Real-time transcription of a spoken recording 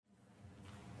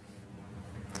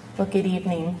Well, good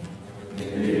evening.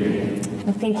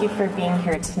 And thank you for being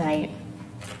here tonight.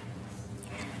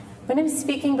 When I'm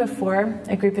speaking before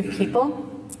a group of people,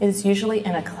 it is usually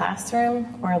in a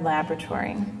classroom or a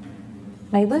laboratory.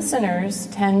 My listeners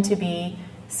tend to be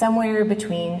somewhere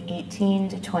between 18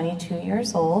 to 22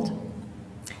 years old.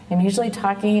 I'm usually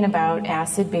talking about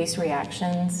acid-base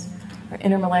reactions or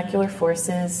intermolecular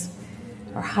forces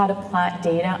or how to plot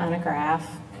data on a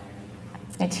graph.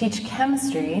 I teach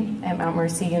chemistry at Mount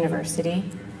Mercy University,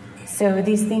 so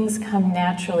these things come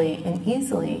naturally and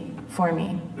easily for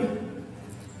me.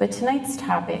 But tonight's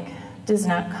topic does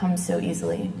not come so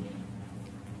easily.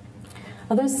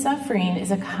 Although suffering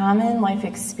is a common life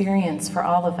experience for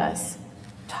all of us,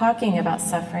 talking about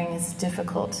suffering is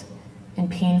difficult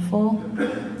and painful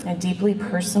and deeply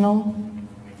personal,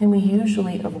 and we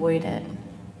usually avoid it.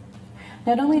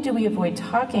 Not only do we avoid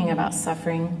talking about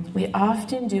suffering, we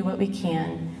often do what we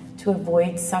can to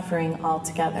avoid suffering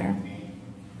altogether.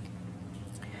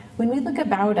 When we look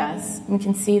about us, we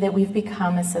can see that we've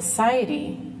become a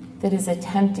society that is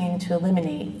attempting to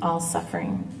eliminate all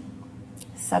suffering.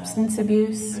 Substance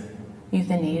abuse,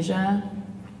 euthanasia,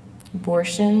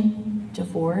 abortion,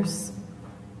 divorce.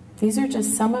 These are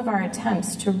just some of our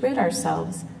attempts to rid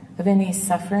ourselves of any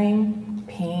suffering,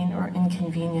 pain, or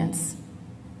inconvenience.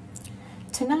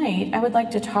 Tonight, I would like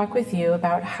to talk with you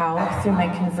about how, through my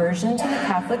conversion to the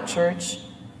Catholic Church,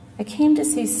 I came to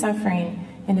see suffering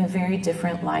in a very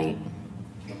different light.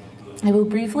 I will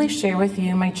briefly share with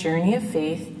you my journey of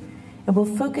faith and will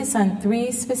focus on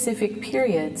 3 specific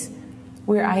periods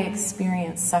where I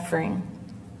experienced suffering.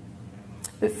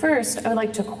 But first, I would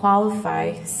like to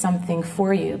qualify something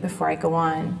for you before I go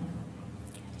on.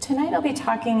 Tonight, I'll be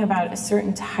talking about a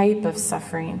certain type of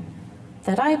suffering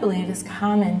that I believe is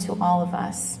common to all of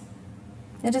us.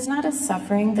 It is not a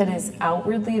suffering that is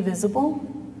outwardly visible,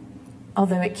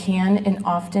 although it can and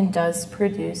often does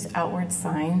produce outward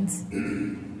signs.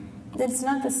 It's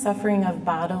not the suffering of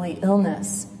bodily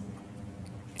illness,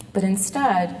 but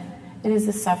instead, it is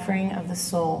the suffering of the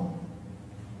soul.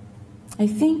 I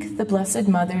think the Blessed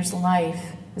Mother's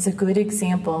life is a good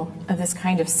example of this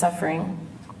kind of suffering.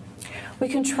 We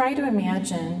can try to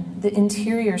imagine the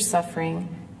interior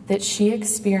suffering that she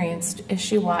experienced as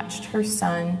she watched her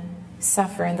son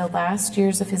suffer in the last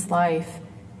years of his life,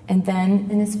 and then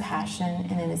in his passion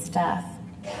and in his death.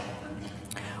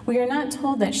 We are not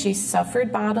told that she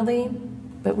suffered bodily,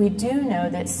 but we do know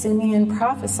that Simeon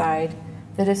prophesied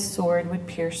that a sword would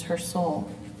pierce her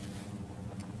soul.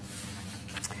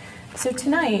 So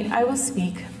tonight, I will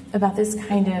speak about this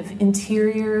kind of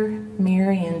interior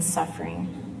Marian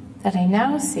suffering that I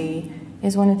now see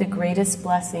is one of the greatest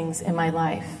blessings in my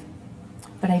life,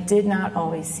 but I did not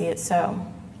always see it so.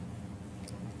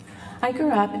 I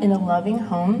grew up in a loving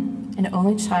home, an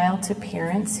only child to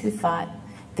parents who thought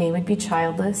they would be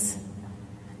childless.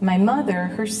 My mother,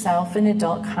 herself an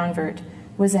adult convert,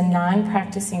 was a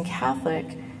non-practicing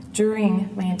Catholic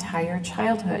during my entire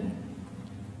childhood.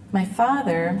 My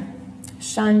father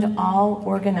shunned all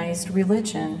organized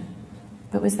religion,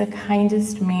 but was the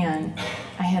kindest man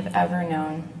I have ever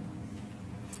known.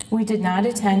 We did not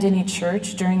attend any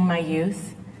church during my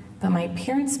youth, but my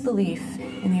parents' belief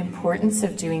in the importance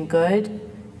of doing good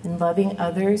and loving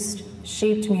others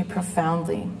shaped me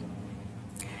profoundly.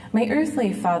 My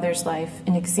earthly father's life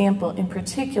and example in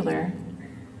particular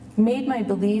made my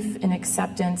belief and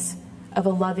acceptance of a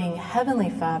loving Heavenly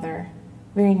Father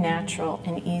very natural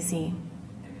and easy.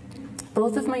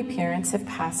 Both of my parents have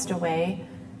passed away,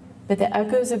 but the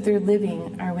echoes of their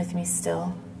living are with me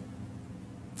still.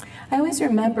 I always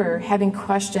remember having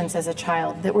questions as a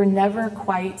child that were never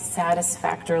quite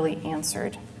satisfactorily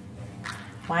answered.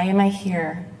 Why am I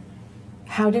here?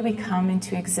 How did we come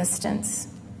into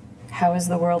existence? How is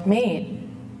the world made?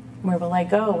 Where will I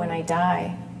go when I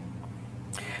die?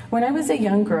 When I was a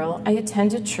young girl, I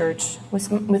attended church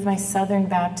with my Southern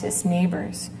Baptist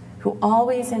neighbors who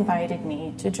always invited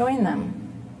me to join them.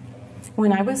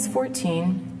 When I was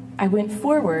 14, I went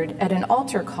forward at an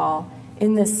altar call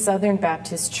in this Southern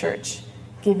Baptist church,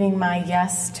 giving my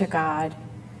yes to God,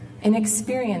 and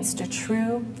experienced a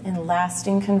true and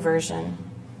lasting conversion.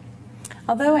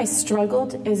 Although I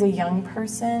struggled as a young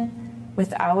person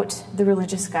without the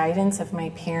religious guidance of my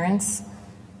parents,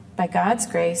 by God's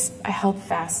grace, I held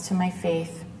fast to my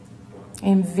faith. I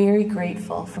am very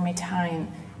grateful for my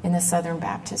time in the Southern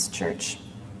Baptist Church.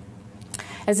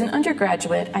 As an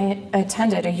undergraduate, I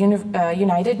attended a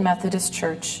United Methodist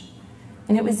Church,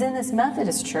 and it was in this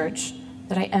Methodist church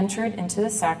that I entered into the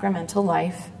sacramental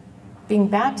life, being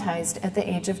baptized at the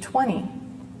age of 20.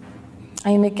 I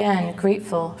am again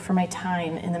grateful for my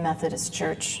time in the Methodist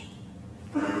Church.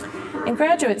 In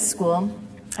graduate school,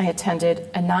 I attended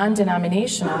a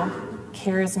non-denominational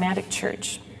charismatic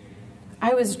church.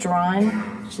 I was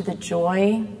drawn to the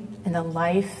joy and the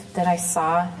life that I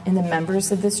saw in the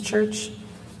members of this church.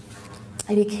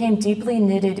 I became deeply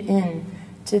knitted in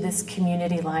to this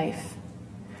community life.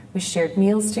 We shared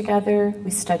meals together, we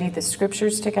studied the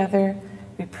scriptures together,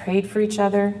 we prayed for each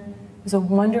other. It was a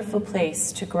wonderful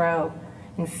place to grow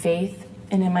in faith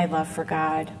and in my love for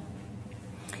God.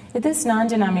 At this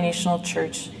non-denominational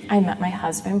church, I met my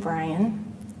husband, Brian.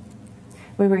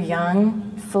 We were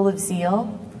young, full of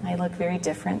zeal. I look very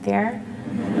different there.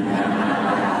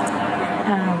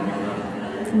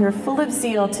 We were full of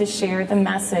zeal to share the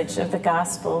message of the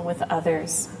gospel with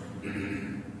others.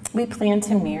 We planned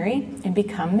to marry and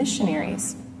become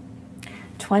missionaries.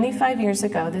 25 years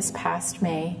ago, this past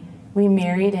May, we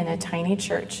married in a tiny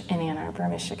church in Ann Arbor,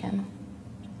 Michigan.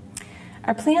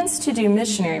 Our plans to do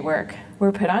missionary work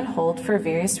were put on hold for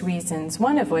various reasons,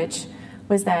 one of which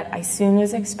was that I soon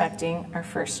was expecting our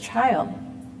first child.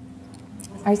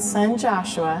 Our son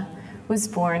Joshua was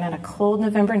born on a cold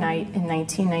November night in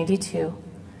 1992.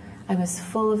 I was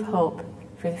full of hope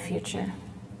for the future.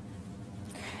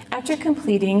 After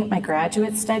completing my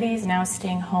graduate studies, now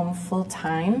staying home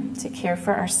full-time to care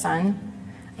for our son,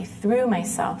 I threw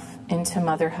myself into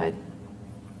motherhood.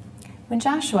 When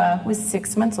Joshua was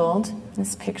 6 months old, in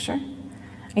this picture,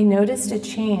 I noticed a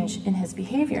change in his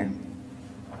behavior.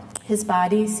 His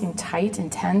body seemed tight and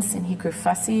tense, and he grew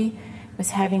fussy,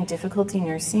 was having difficulty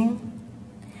nursing.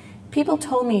 People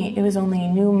told me it was only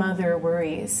new mother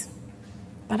worries,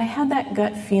 but I had that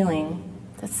gut feeling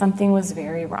that something was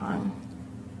very wrong.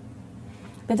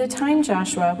 By the time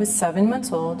Joshua was 7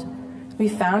 months old, we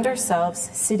found ourselves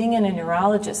sitting in a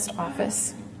neurologist's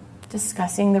office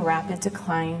discussing the rapid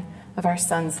decline of our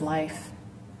son's life.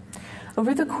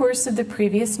 Over the course of the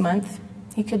previous month,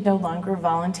 he could no longer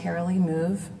voluntarily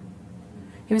move.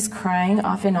 He was crying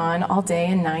off and on all day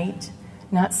and night,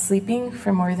 not sleeping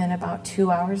for more than about 2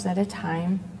 hours at a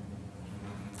time,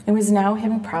 and was now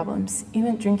having problems,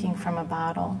 even drinking from a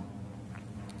bottle.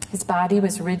 His body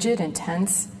was rigid and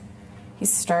tense. He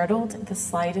startled at the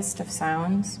slightest of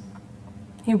sounds.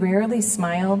 He rarely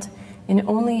smiled, and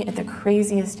only at the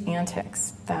craziest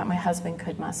antics that my husband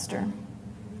could muster.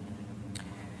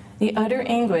 The utter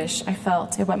anguish I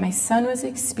felt at what my son was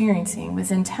experiencing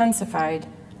was intensified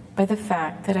by the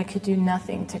fact that I could do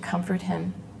nothing to comfort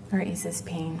him or ease his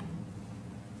pain.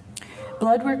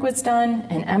 Blood work was done,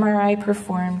 an MRI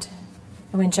performed,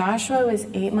 and when Joshua was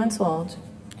 8 months old,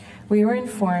 we were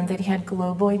informed that he had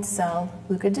globoid cell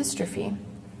leukodystrophy,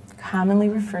 commonly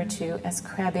referred to as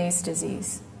Krabbe's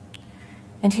disease,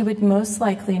 and he would most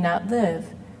likely not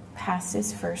live past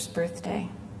his first birthday.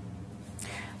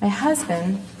 My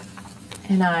husband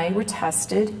and I were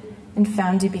tested and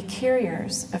found to be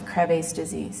carriers of Krabbe's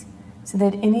disease, so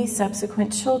that any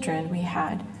subsequent children we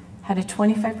had a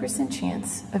 25%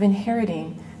 chance of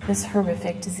inheriting this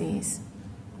horrific disease.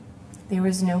 There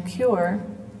was no cure,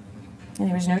 and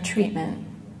there was no treatment,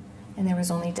 and there was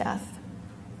only death.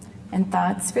 And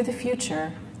thoughts for the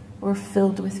future were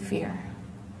filled with fear.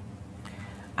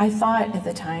 I thought at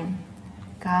the time,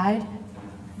 God,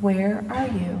 where are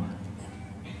you?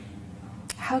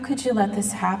 How could you let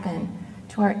this happen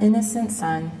to our innocent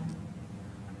son?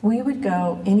 We would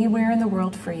go anywhere in the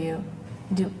world for you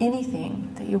and do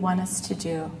anything that you want us to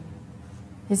do.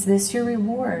 Is this your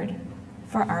reward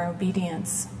for our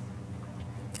obedience?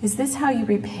 Is this how you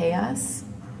repay us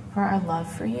for our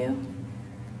love for you?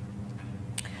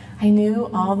 I knew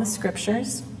all the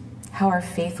scriptures, how our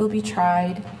faith will be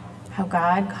tried, how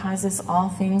God causes all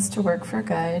things to work for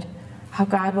good, how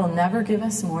God will never give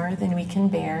us more than we can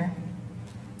bear.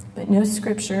 But no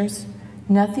scriptures,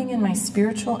 nothing in my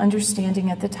spiritual understanding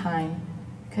at the time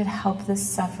could help this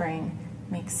suffering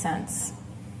make sense.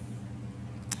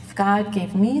 If God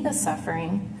gave me the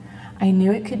suffering, I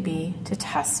knew it could be to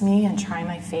test me and try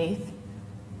my faith.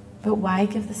 But why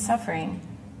give the suffering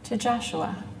to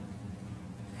Joshua?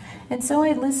 And so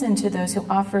I listened to those who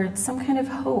offered some kind of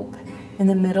hope in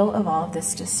the middle of all of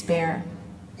this despair.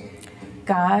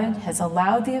 God has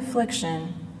allowed the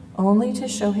affliction only to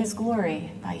show his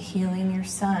glory by healing your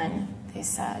son, they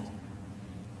said.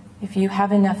 If you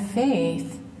have enough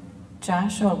faith,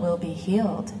 Joshua will be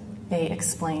healed, they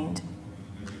explained.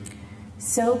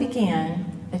 So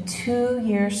began a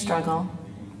 2-year struggle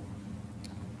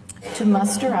to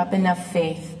muster up enough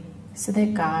faith so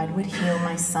that God would heal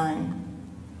my son.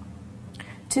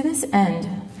 To this end,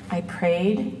 I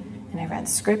prayed and I read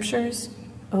scriptures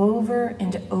over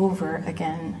and over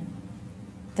again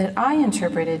that I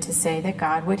interpreted to say that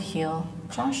God would heal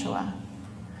Joshua.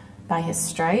 By his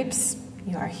stripes,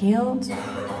 you are healed.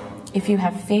 If you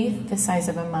have faith the size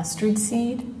of a mustard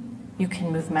seed, you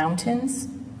can move mountains,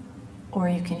 or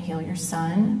you can heal your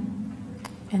son,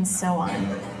 and so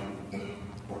on.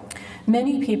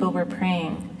 Many people were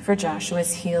praying for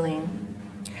Joshua's healing.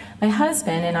 My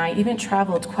husband and I even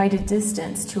traveled quite a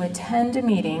distance to attend a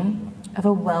meeting of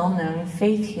a well-known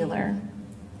faith healer.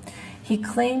 He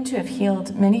claimed to have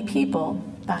healed many people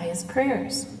by his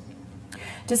prayers.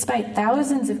 Despite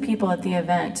thousands of people at the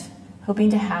event hoping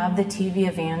to have the TV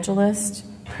evangelist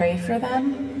pray for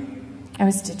them, I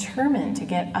was determined to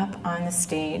get up on the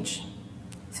stage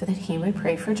so that he would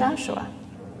pray for Joshua.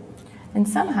 And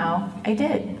somehow I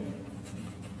did.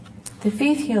 The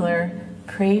faith healer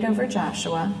prayed over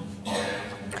Joshua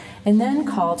and then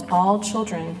called all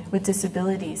children with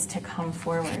disabilities to come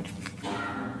forward.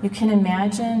 You can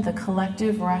imagine the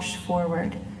collective rush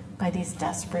forward by these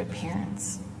desperate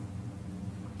parents.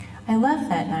 I left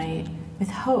that night with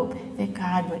hope that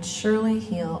God would surely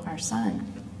heal our son.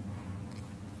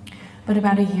 But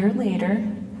about a year later,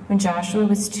 when Joshua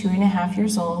was 2.5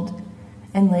 years old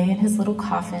and lay in his little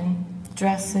coffin,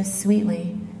 dressed so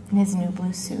sweetly in his new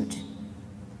blue suit,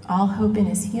 all hope in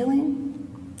his healing,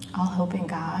 all hope in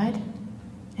God,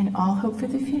 and all hope for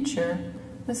the future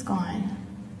was gone.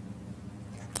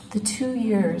 The 2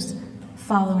 years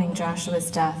following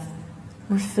Joshua's death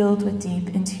were filled with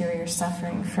deep interior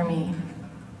suffering for me.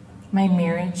 My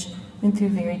marriage went through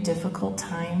very difficult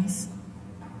times.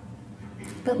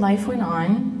 But life went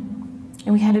on,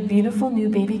 and we had a beautiful new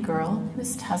baby girl who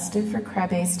was tested for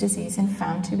Krabbe's disease and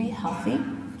found to be healthy.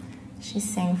 She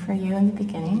sang for you in the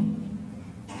beginning.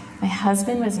 My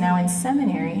husband was now in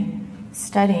seminary,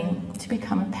 studying to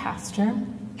become a pastor.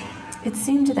 It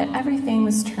seemed that everything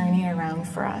was turning around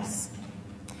for us.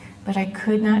 But I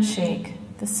could not shake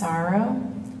the sorrow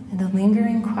and the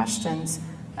lingering questions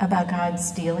about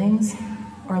God's dealings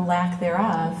or lack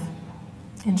thereof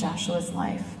in Joshua's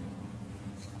life.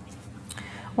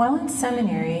 While in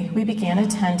seminary, we began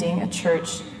attending a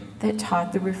church that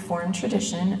taught the Reformed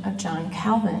tradition of John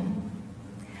Calvin.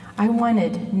 I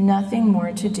wanted nothing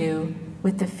more to do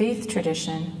with the faith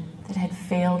tradition that had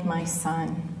failed my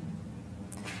son.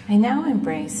 I now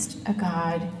embraced a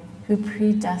God who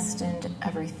predestined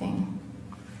everything.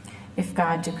 If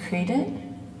God decreed it,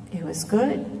 it was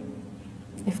good.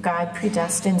 If God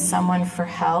predestined someone for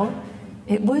hell,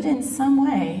 it would in some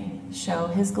way show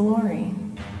his glory.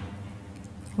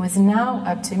 It was now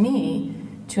up to me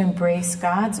to embrace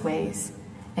God's ways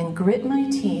and grit my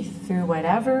teeth through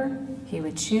whatever he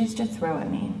would choose to throw at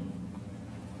me.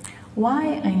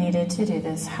 Why I needed to do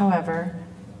this, however,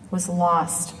 was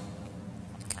lost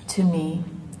to me.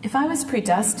 If I was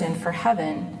predestined for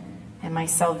heaven and my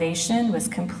salvation was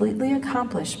completely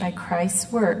accomplished by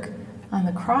Christ's work on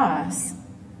the cross,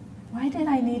 why did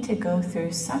I need to go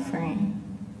through suffering?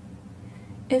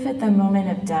 If at the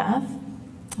moment of death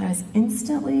I was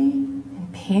instantly and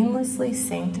painlessly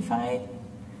sanctified,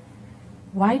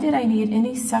 why did I need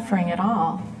any suffering at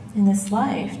all in this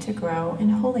life to grow in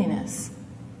holiness?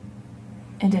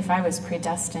 And if I was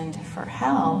predestined for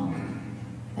hell,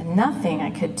 then nothing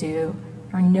I could do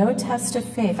or no test of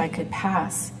faith I could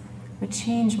pass would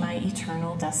change my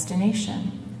eternal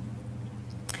destination.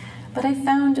 But I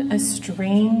found a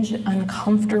strange,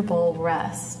 uncomfortable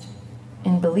rest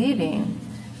in believing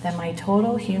that my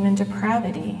total human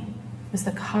depravity was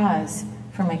the cause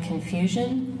for my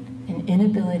confusion and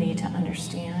inability to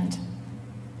understand.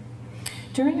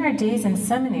 During our days in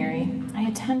seminary, I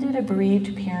attended a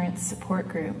bereaved parents support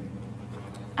group.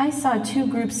 I saw two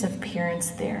groups of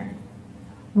parents there.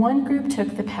 One group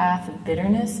took the path of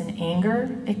bitterness and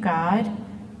anger at God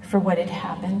for what had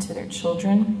happened to their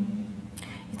children.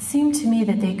 It seemed to me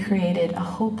that they created a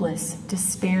hopeless,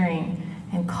 despairing,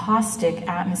 and caustic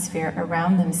atmosphere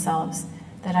around themselves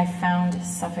that I found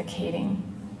suffocating.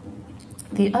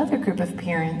 The other group of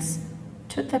parents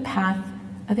took the path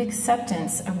of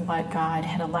acceptance of what God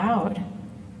had allowed.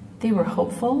 They were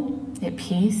hopeful, at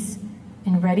peace,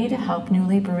 and ready to help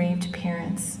newly bereaved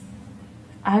parents.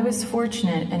 I was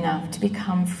fortunate enough to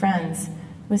become friends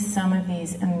with some of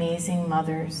these amazing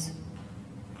mothers,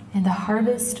 and the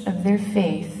harvest of their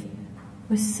faith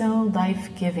was so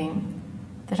life-giving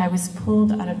that I was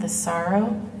pulled out of the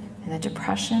sorrow and the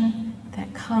depression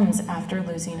that comes after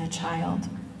losing a child.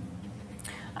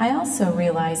 I also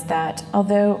realized that,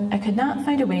 although I could not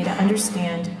find a way to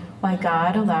understand why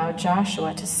God allowed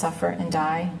Joshua to suffer and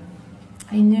die,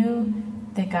 I knew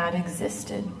that God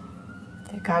existed,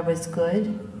 that God was good,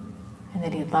 and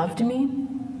that he loved me,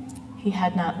 he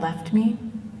had not left me,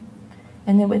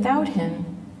 and that without him,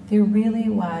 there really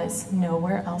was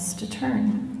nowhere else to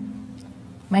turn.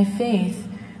 My faith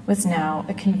was now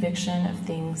a conviction of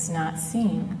things not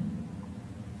seen.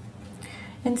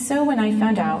 And so when I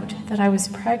found out that I was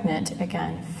pregnant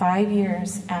again 5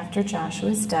 years after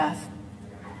Joshua's death,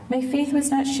 my faith was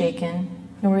not shaken,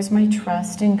 nor was my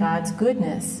trust in God's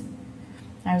goodness.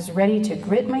 I was ready to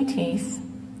grit my teeth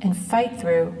and fight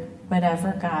through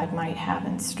whatever God might have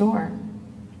in store.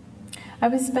 I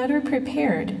was better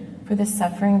prepared for the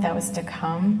suffering that was to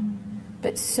come,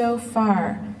 but so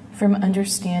far from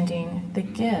understanding the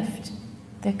gift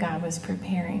that God was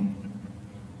preparing.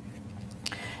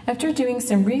 After doing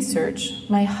some research,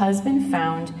 my husband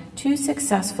found 2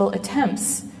 successful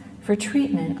attempts for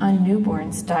treatment on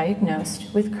newborns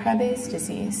diagnosed with Krabbe's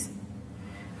disease.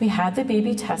 We had the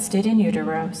baby tested in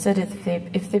utero so that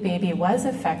if the baby was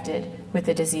affected with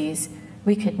the disease,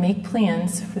 we could make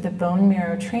plans for the bone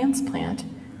marrow transplant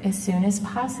as soon as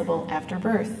possible after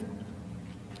birth.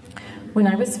 When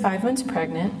I was 5 months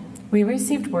pregnant, we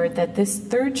received word that this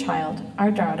 3rd child,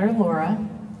 our daughter Laura,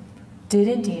 did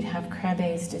indeed have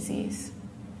Krabbe's disease.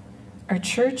 Our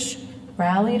church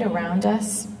rallied around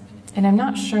us, and I'm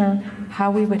not sure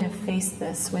how we would have faced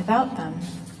this without them.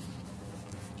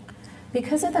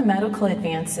 Because of the medical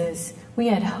advances, we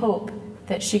had hope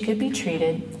that she could be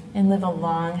treated and live a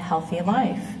long, healthy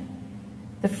life.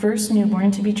 The first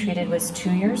newborn to be treated was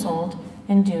 2 years old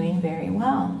and doing very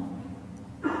well.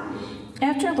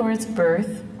 After Laura's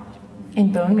birth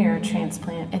and bone marrow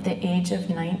transplant at the age of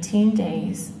 19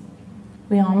 days,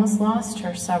 we almost lost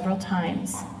her several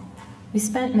times. We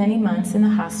spent many months in the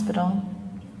hospital.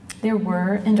 There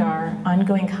were and are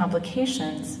ongoing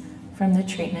complications from the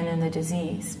treatment and the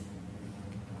disease.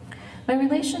 My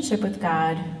relationship with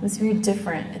God was very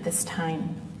different at this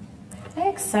time. I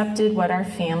accepted what our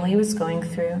family was going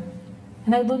through,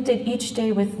 and I looked at each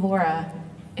day with Laura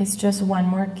as just one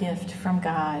more gift from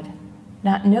God,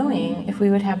 not knowing if we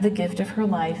would have the gift of her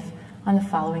life on the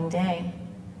following day.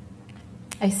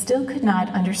 I still could not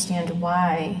understand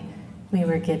why we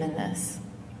were given this.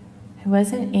 I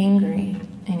wasn't angry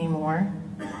anymore,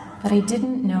 but I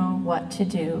didn't know what to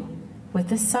do with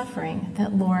the suffering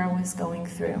that Laura was going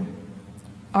through.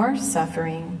 Our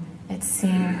suffering at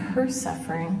seeing her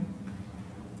suffering,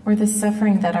 or the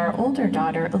suffering that our older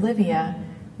daughter, Olivia,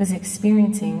 was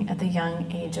experiencing at the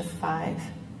young age of 5,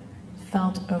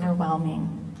 felt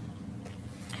overwhelming.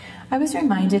 I was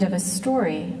reminded of a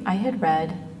story I had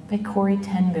read by Corrie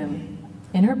ten Boom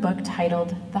in her book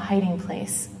titled The Hiding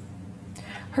Place.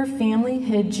 Her family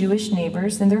hid Jewish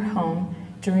neighbors in their home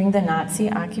during the Nazi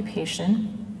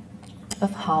occupation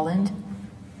of Holland.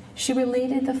 She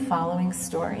related the following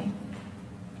story.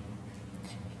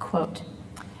 Quote,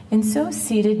 "And so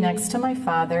seated next to my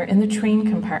father in the train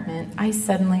compartment, I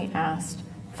suddenly asked,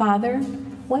 'Father,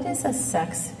 what is a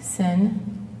sex sin?'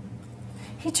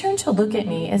 He turned to look at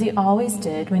me as he always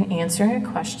did when answering a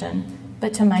question,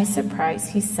 but to my surprise,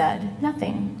 he said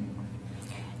nothing.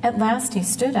 At last he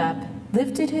stood up,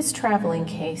 lifted his traveling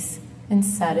case, and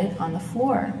set it on the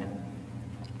floor.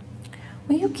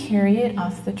 'Will you carry it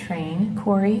off the train,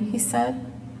 Corrie?' he said.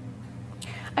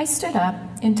 I stood up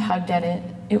and tugged at it.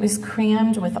 It was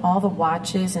crammed with all the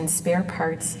watches and spare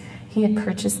parts he had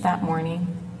purchased that morning.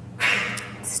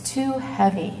 'It's too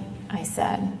heavy,' I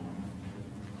said.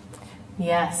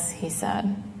 'Yes,' he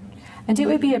said, 'and it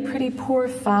would be a pretty poor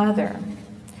father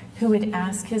who would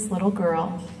ask his little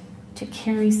girl to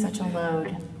carry such a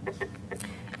load.'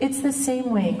 It's the same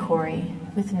way, Corrie,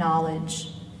 with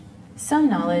knowledge. Some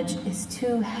knowledge is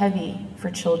too heavy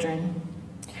for children.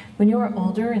 When you are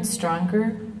older and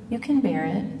stronger, you can bear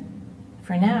it.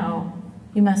 For now,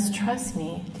 you must trust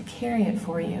me to carry it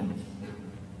for you."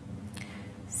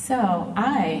 So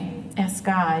I asked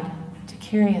God to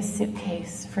carry a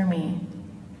suitcase for me.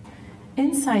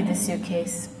 Inside the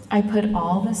suitcase, I put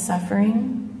all the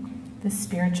suffering, the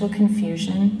spiritual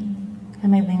confusion,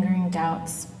 and my lingering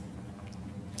doubts.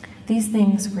 These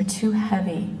things were too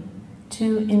heavy,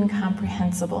 too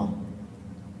incomprehensible.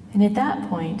 And at that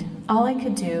point, all I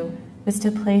could do was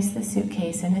to place the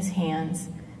suitcase in his hands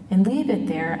and leave it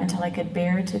there until I could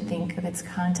bear to think of its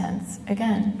contents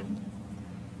again.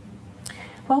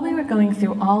 While we were going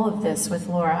through all of this with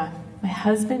Laura, my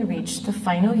husband reached the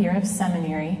final year of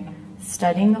seminary,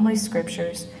 studying the Holy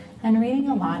Scriptures and reading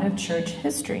a lot of church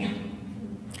history.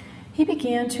 He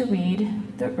began to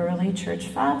read the early church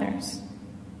fathers.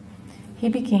 He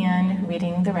began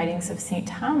reading the writings of St.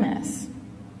 Thomas,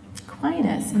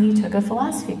 Aquinas, and he took a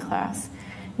philosophy class.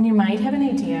 And you might have an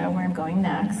idea where I'm going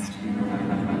next.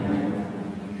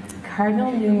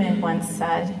 Cardinal Newman once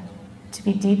said, "To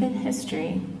be deep in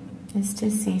history is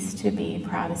to cease to be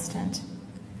Protestant."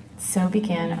 So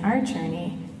began our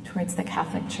journey towards the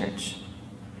Catholic Church.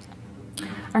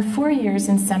 Our 4 years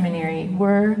in seminary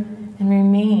were and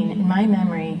remain in my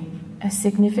memory a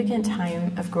significant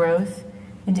time of growth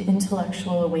and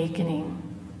intellectual awakening.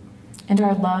 And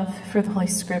our love for the Holy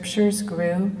Scriptures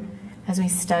grew as we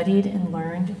studied and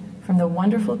learned from the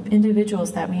wonderful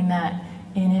individuals that we met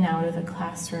in and out of the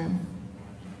classroom.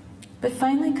 But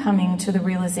finally coming to the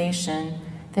realization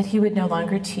that he would no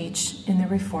longer teach in the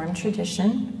Reformed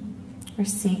tradition or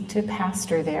seek to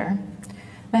pastor there,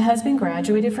 my husband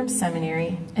graduated from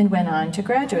seminary and went on to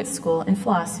graduate school in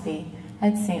philosophy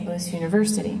at St. Louis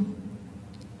University.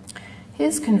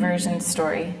 His conversion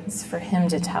story is for him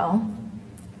to tell,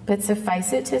 but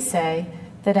suffice it to say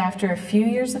that after a few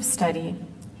years of study,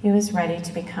 he was ready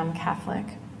to become Catholic.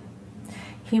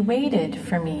 He waited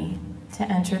for me to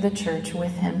enter the church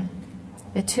with him.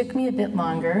 It took me a bit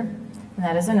longer, and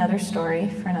that is another story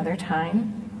for another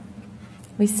time.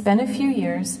 We spent a few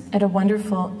years at a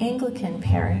wonderful Anglican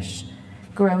parish,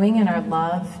 growing in our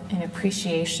love and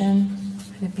appreciation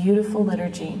for the beautiful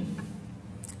liturgy.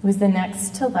 It was the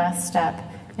next to last step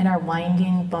in our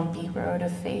winding, bumpy road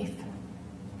of faith.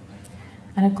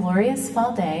 On a glorious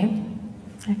fall day,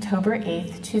 October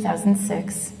 8th,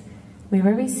 2006, we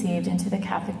were received into the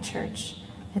Catholic Church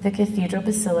at the Cathedral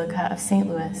Basilica of St.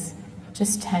 Louis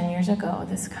just 10 years ago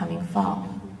this coming fall.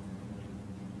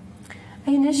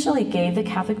 I initially gave the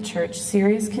Catholic Church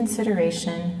serious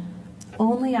consideration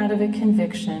only out of a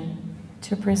conviction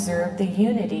to preserve the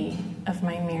unity of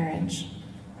my marriage.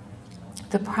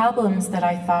 The problems that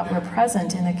I thought were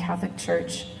present in the Catholic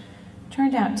Church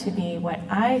turned out to be what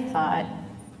I thought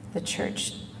the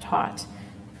Church taught,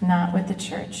 not what the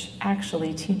Church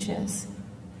actually teaches.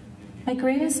 My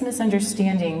greatest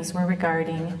misunderstandings were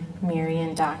regarding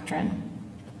Marian doctrine.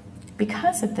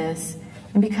 Because of this,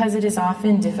 and because it is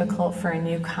often difficult for a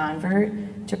new convert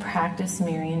to practice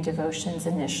Marian devotions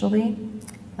initially,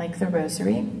 like the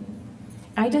Rosary,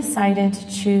 I decided to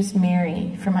choose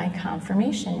Mary for my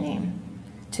confirmation name,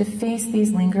 to face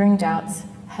these lingering doubts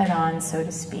head-on, so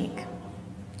to speak.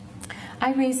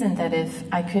 I reasoned that if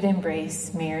I could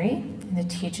embrace Mary and the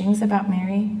teachings about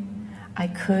Mary, I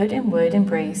could and would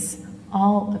embrace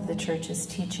all of the Church's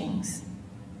teachings.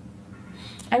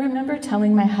 I remember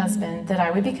telling my husband that I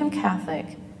would become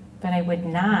Catholic, but I would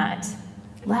not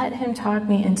let him talk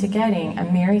me into getting a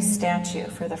Mary statue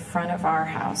for the front of our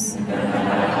house.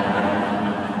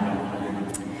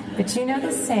 But you know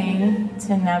the saying,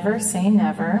 to never say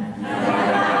never.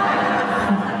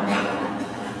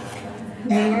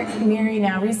 Mary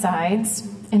now resides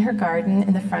in her garden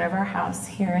in the front of our house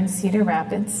here in Cedar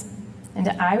Rapids, and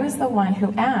I was the one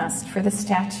who asked for the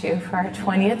statue for our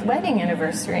 20th wedding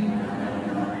anniversary.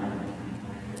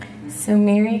 So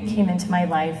Mary came into my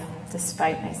life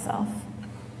despite myself.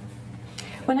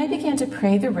 When I began to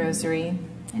pray the Rosary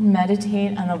and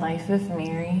meditate on the life of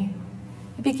Mary,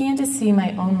 I began to see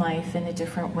my own life in a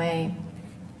different way.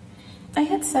 I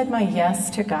had said my yes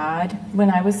to God when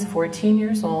I was 14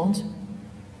 years old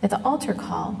at the altar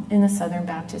call in the Southern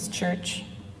Baptist Church.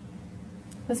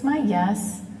 Was my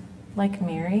yes like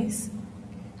Mary's?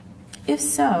 If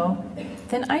so,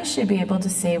 then I should be able to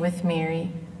say with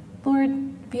Mary,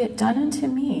 Lord, be it done unto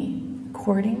me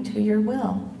according to your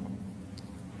will.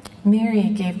 Mary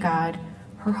gave God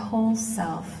her whole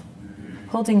self,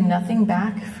 holding nothing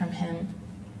back from him.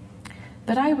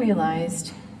 But I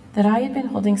realized that I had been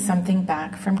holding something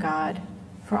back from God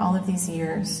for all of these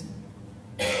years.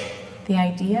 The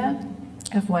idea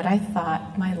of what I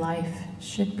thought my life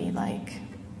should be like.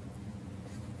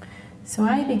 So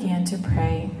I began to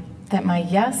pray that my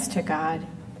yes to God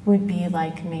would be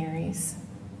like Mary's.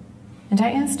 And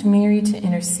I asked Mary to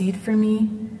intercede for me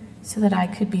so that I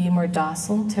could be more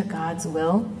docile to God's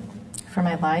will for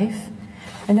my life,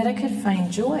 and that I could find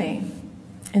joy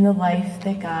in the life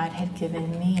that God had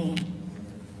given me.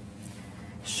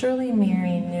 Surely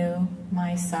Mary knew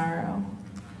my sorrow.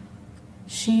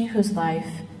 She whose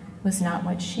life was not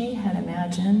what she had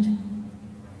imagined.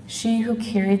 She who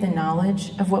carried the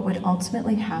knowledge of what would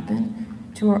ultimately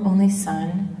happen to her only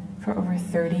son for over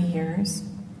 30 years.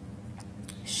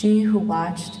 She who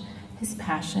watched his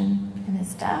passion and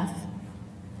his death.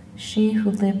 She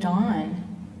who lived on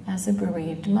as a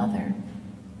bereaved mother.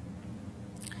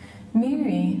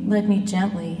 Mary led me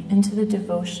gently into the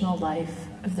devotional life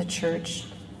of the Church.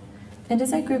 And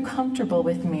as I grew comfortable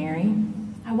with Mary,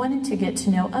 I wanted to get to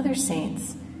know other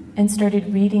saints and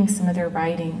started reading some of their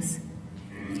writings.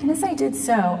 And as I did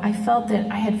so, I felt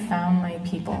that I had found my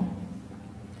people.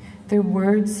 Their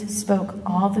words spoke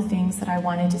all the things that I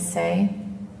wanted to say,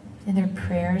 and their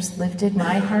prayers lifted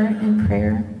my heart in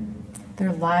prayer.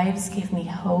 Their lives gave me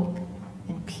hope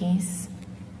and peace.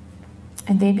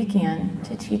 And they began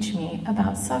to teach me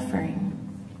about suffering.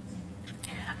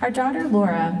 Our daughter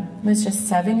Laura was just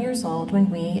 7 years old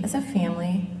when we, as a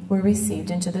family, were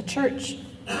received into the church.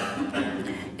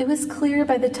 It was clear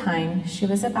by the time she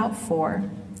was about 4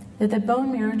 that the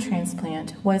bone marrow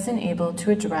transplant wasn't able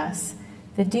to address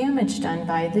the damage done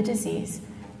by the disease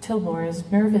to Laura's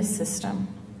nervous system.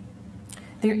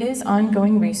 There is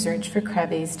ongoing research for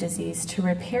Krabbe's disease to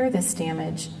repair this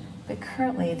damage, but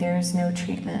currently there is no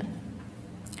treatment.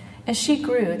 As she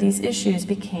grew, these issues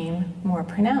became more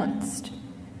pronounced.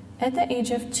 At the age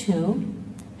of 2,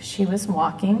 she was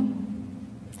walking.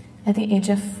 At the age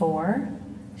of 4,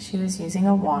 she was using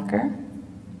a walker.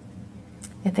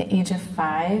 At the age of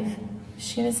 5,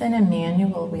 she was in a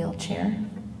manual wheelchair.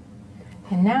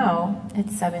 And now, at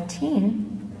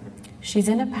 17, she's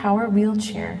in a power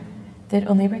wheelchair that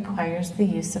only requires the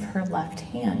use of her left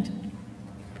hand.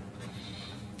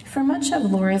 For much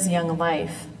of Laura's young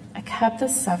life, I kept the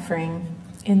suffering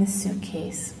in the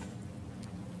suitcase,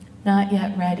 not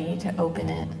yet ready to open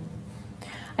it.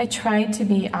 I tried to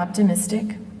be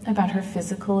optimistic about her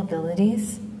physical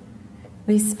abilities.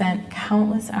 We spent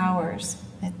countless hours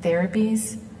at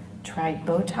therapies, tried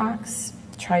Botox,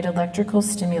 tried electrical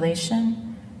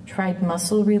stimulation, tried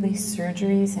muscle release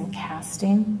surgeries and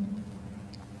casting.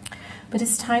 But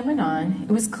as time went on,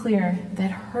 it was clear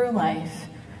that her life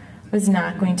was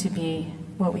not going to be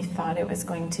what we thought it was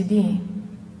going to be.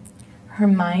 Her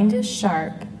mind is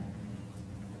sharp,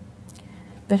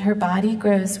 but her body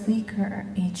grows weaker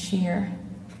each year.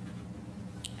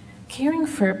 Caring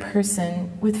for a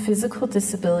person with physical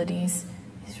disabilities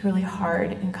is really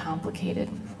hard and complicated.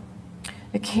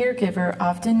 A caregiver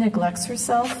often neglects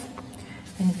herself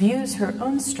and views her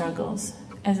own struggles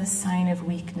as a sign of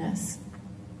weakness.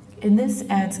 And this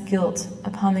adds guilt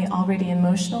upon the already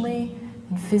emotionally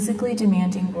and physically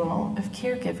demanding role of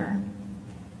caregiver.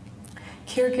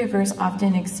 Caregivers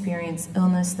often experience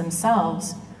illness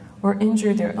themselves or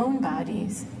injure their own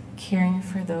bodies caring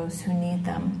for those who need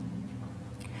them.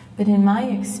 But in my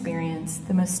experience,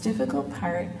 the most difficult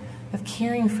part of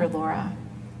caring for Laura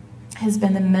has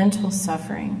been the mental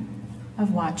suffering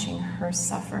of watching her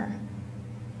suffer.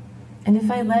 And if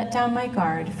I let down my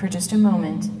guard for just a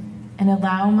moment and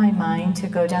allow my mind to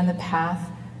go down the path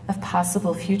of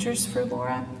possible futures for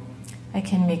Laura, I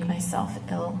can make myself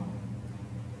ill.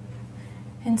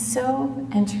 And so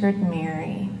entered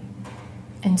Mary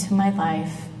into my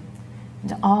life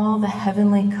and all the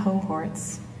heavenly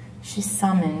cohorts she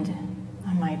summoned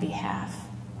on my behalf.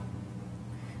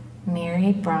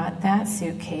 Mary brought that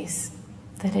suitcase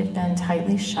that had been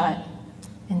tightly shut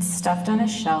and stuffed on a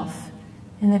shelf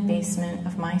in the basement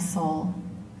of my soul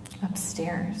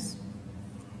upstairs.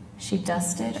 She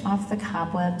dusted off the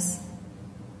cobwebs.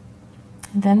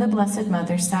 And then the Blessed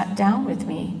Mother sat down with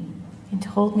me and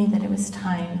told me that it was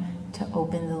time to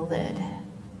open the lid.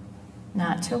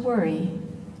 Not to worry,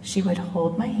 she would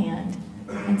hold my hand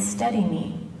and steady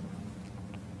me.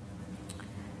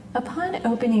 Upon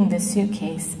opening the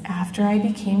suitcase after I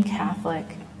became Catholic,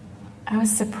 I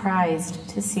was surprised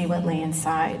to see what lay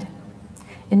inside.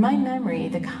 In my memory,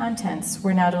 the contents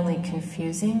were not only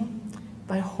confusing,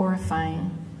 but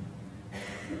horrifying.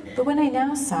 But what I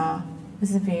now saw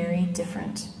was very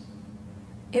different.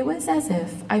 It was as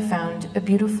if I found a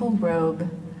beautiful robe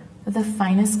of the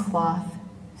finest cloth,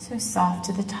 so soft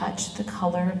to the touch, the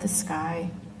color of the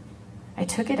sky. I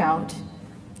took it out,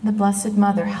 and the Blessed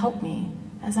Mother helped me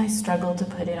as I struggled to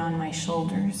put it on my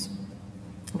shoulders.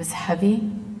 It was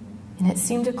heavy, and it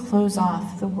seemed to close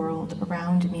off the world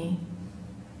around me.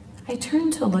 I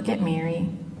turned to look at Mary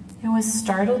and was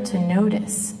startled to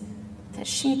notice that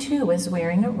she too was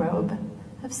wearing a robe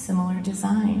of similar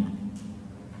design.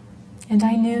 And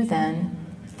I knew then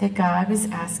that God was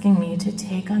asking me to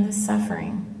take on the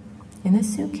suffering in the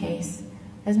suitcase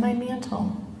as my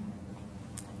mantle.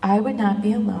 I would not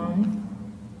be alone.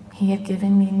 He had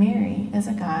given me Mary as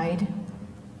a guide,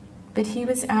 but he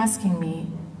was asking me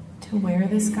to wear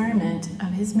this garment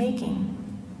of his making.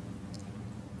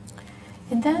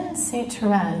 And then Saint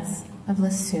Therese of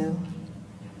Lisieux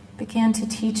began to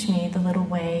teach me the little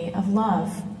way of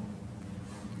love.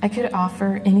 I could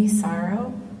offer any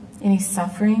sorrow, any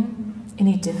suffering,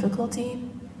 any difficulty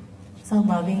as a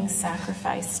loving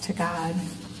sacrifice to God.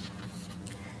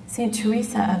 Saint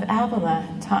Teresa of Avila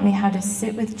taught me how to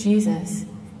sit with Jesus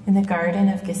in the Garden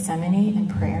of Gethsemane in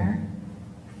prayer.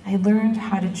 I learned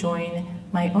how to join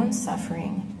my own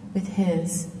suffering with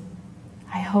his.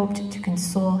 I hoped to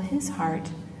console his heart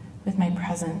with my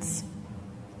presence.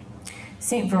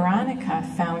 Saint Veronica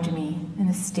found me in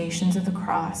the Stations of the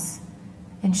Cross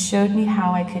and showed me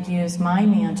how I could use my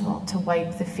mantle to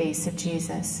wipe the face of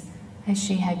Jesus as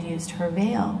she had used her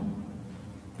veil.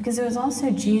 Because it was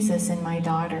also Jesus in my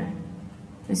daughter.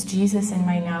 was Jesus in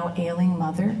my now ailing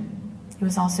mother. It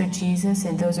was also Jesus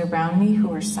in those around me who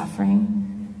were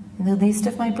suffering. And the least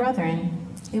of my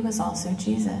brethren, it was also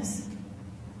Jesus.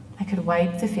 I could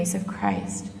wipe the face of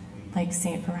Christ like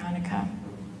Saint Veronica.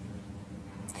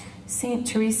 Saint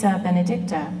Teresa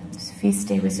Benedicta, whose feast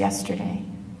day was yesterday,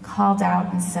 called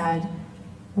out and said,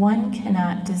 "One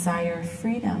cannot desire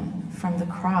freedom from the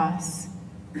cross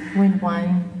when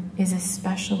one is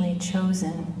especially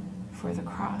chosen for the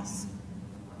cross."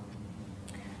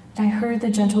 And I heard the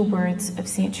gentle words of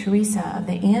Saint Teresa of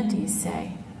the Andes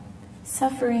say,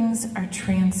 "Sufferings are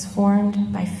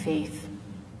transformed by faith.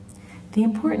 The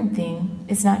important thing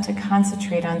is not to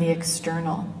concentrate on the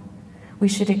external. We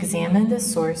should examine the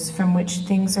source from which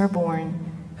things are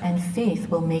born, and faith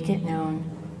will make it known.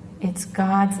 It's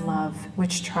God's love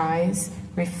which tries,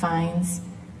 refines,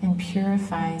 and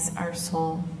purifies our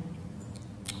soul.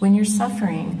 When you're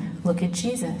suffering, look at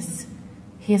Jesus.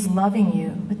 He is loving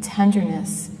you with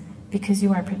tenderness because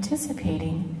you are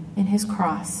participating in his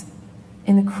cross,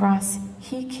 in the cross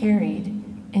he carried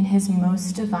in his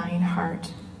most divine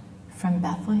heart, from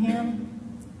Bethlehem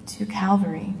to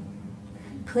Calvary.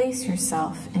 Place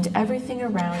yourself and everything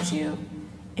around you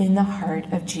in the heart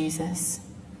of Jesus.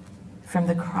 From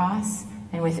the cross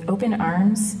and with open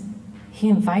arms, he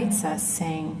invites us,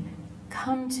 saying,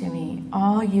 'Come to me,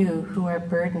 all you who are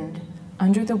burdened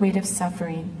under the weight of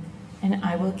suffering, and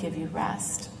I will give you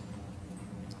rest.'"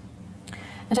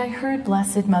 And I heard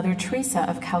Blessed Mother Teresa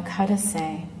of Calcutta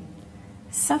say,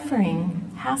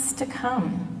 "Suffering has to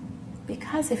come,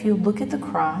 because if you look at the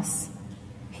cross,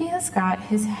 he has got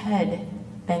his head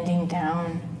bending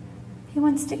down. He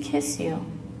wants to kiss you.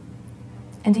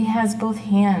 And he has both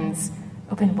hands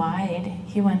open wide.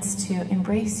 He wants to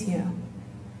embrace you.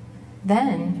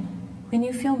 Then, when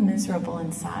you feel miserable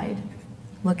inside,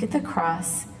 look at the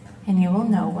cross and you will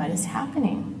know what is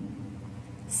happening.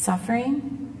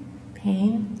 Suffering,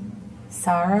 pain,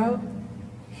 sorrow,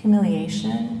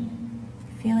 humiliation,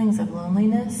 feelings of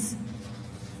loneliness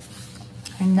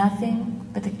are nothing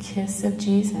but the kiss of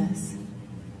Jesus,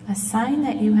 a sign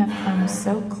that you have come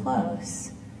so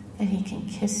close that he can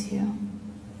kiss you.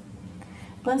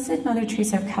 Blessed Mother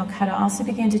Teresa of Calcutta also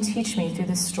began to teach me through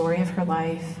the story of her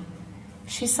life.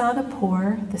 She saw the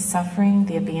poor, the suffering,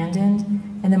 the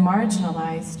abandoned, and the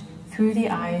marginalized through the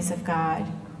eyes of God.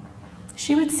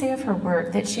 She would say of her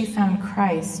work that she found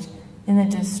Christ in the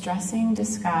distressing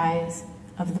disguise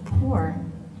of the poor.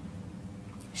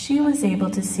 She was able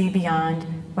to see beyond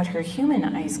what her human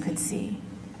eyes could see.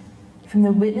 From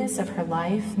the witness of her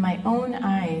life, my own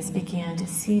eyes began to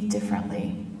see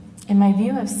differently, and my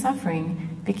view of suffering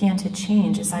began to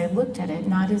change as I looked at it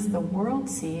not as the world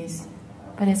sees,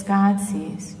 but as God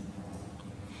sees.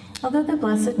 Although the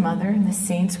Blessed Mother and the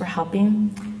saints were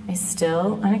helping, I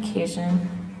still, on occasion,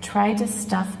 tried to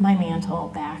stuff my mantle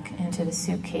back into the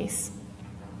suitcase.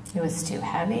 It was too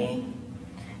heavy.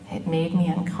 It made me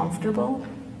uncomfortable.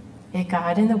 It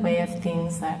got in the way of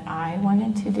things that I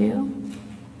wanted to do.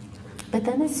 But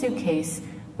then the suitcase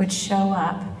would show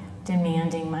up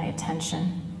demanding my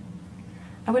attention.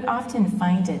 I would often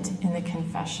find it in the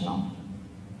confessional.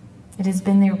 It has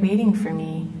been there waiting for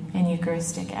me in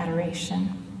Eucharistic adoration.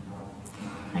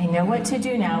 I know what to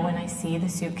do now when I see the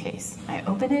suitcase. I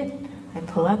open it, I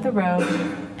pull out the robe,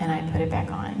 and I put it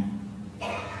back on.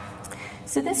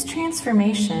 So this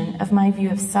transformation of my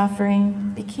view of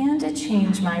suffering began to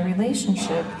change my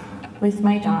relationship with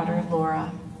my daughter,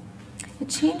 Laura. It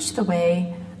changed the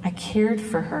way I cared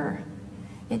for her.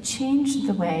 It changed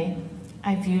the way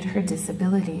I viewed her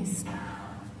disabilities.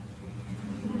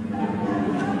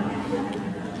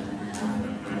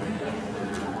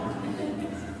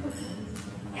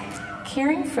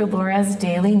 Caring for Laura's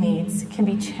daily needs can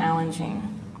be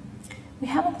challenging. We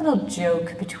have a little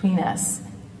joke between us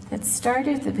that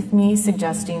started with me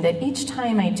suggesting that each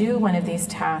time I do one of these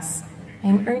tasks,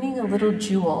 I'm earning a little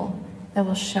jewel that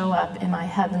will show up in my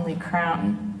heavenly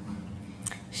crown.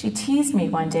 She teased me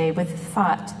one day with the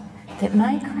thought that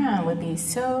my crown would be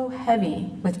so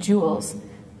heavy with jewels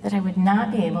that I would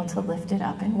not be able to lift it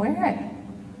up and wear it.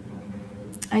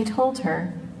 I told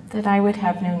her that I would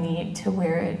have no need to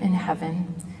wear it in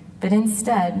heaven, but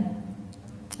instead,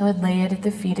 I would lay it at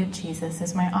the feet of Jesus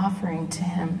as my offering to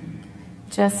him,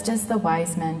 just as the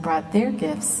wise men brought their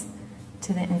gifts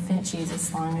to the infant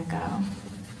Jesus long ago.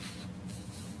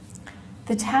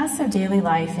 The tasks of daily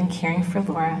life in caring for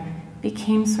Laura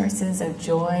became sources of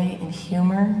joy and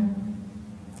humor.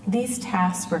 These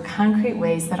tasks were concrete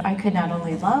ways that I could not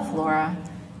only love Laura,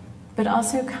 but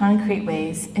also concrete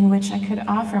ways in which I could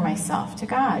offer myself to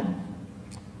God.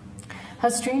 How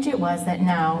strange it was that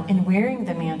now, in wearing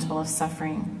the mantle of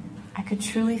suffering, I could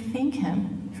truly thank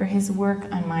him for his work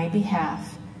on my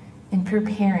behalf in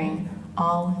preparing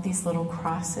all of these little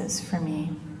crosses for me.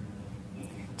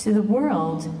 To the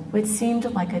world, what seemed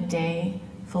like a day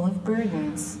full of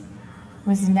burdens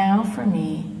was now for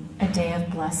me a day of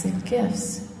blessed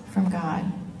gifts from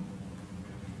God.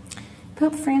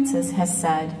 Pope Francis has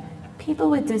said, people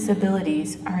with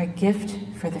disabilities are a gift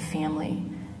for the family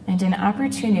and an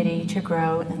opportunity to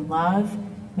grow in love,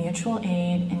 mutual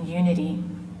aid, and unity.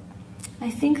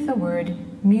 I think the word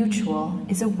mutual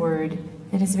is a word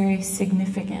that is very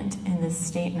significant in this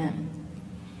statement.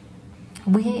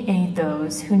 We aid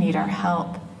those who need our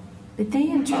help, but they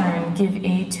in turn give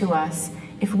aid to us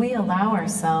if we allow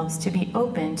ourselves to be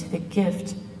open to the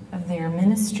gift of their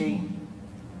ministry.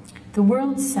 The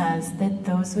world says that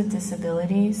those with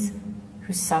disabilities,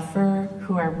 who suffer,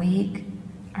 who are weak,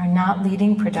 are not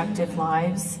leading productive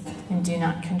lives and do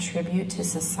not contribute to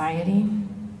society.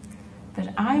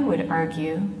 But I would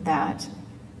argue that,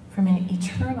 from an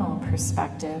eternal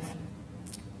perspective,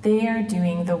 they are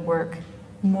doing the work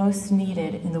most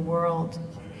needed in the world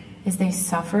as they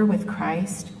suffer with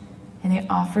Christ and they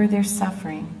offer their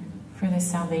suffering for the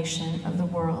salvation of the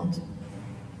world.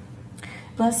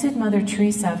 Blessed Mother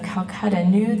Teresa of Calcutta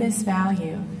knew this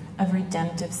value of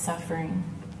redemptive suffering.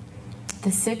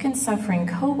 The sick and suffering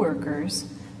co-workers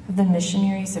of the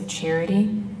missionaries of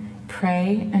charity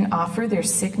pray and offer their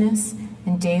sickness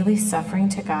and daily suffering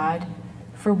to God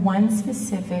for one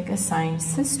specific assigned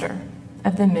sister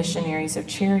of the missionaries of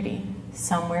charity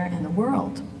somewhere in the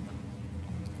world.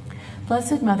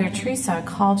 Blessed Mother Teresa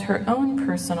called her own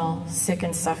personal sick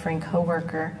and suffering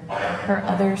co-worker her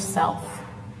other self,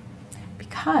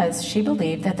 because she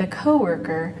believed that the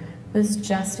co-worker was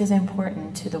just as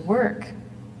important to the work.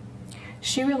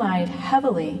 She relied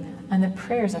heavily on the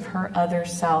prayers of her other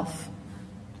self.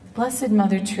 Blessed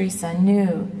Mother Teresa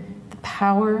knew the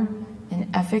power and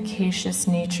efficacious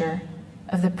nature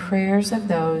of the prayers of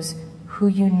those who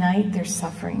unite their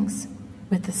sufferings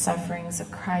with the sufferings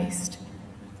of Christ,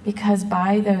 because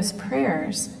by those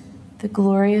prayers, the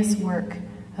glorious work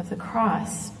of the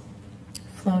cross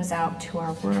flows out to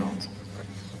our world.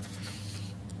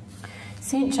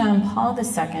 St. John Paul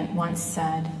II once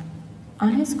said,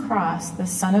 "On his cross, the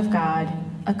Son of God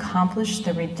accomplished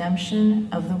the redemption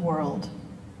of the world.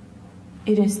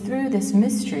 It is through this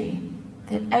mystery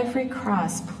that every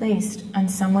cross placed on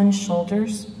someone's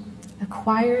shoulders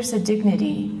acquires a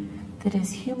dignity that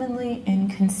is humanly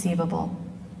inconceivable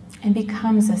and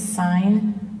becomes a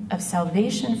sign of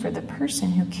salvation for the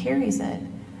person who carries it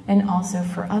and also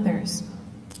for others.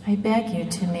 I beg you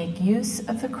to make use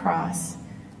of the cross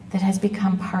that has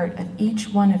become part of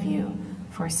each one of you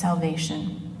for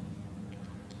salvation."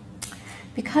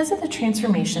 Because of the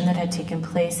transformation that had taken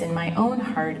place in my own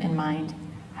heart and mind,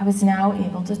 I was now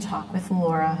able to talk with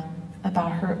Laura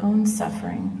about her own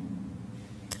suffering.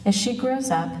 As she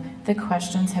grows up, the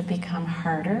questions have become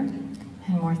harder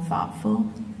and more thoughtful.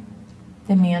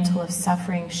 The mantle of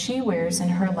suffering she wears in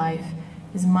her life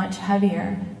is much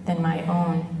heavier than my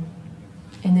own,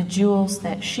 and the jewels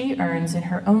that she earns in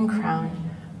her own crown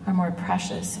are more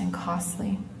precious and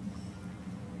costly.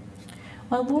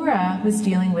 While Laura was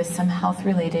dealing with some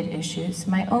health-related issues,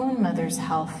 my own mother's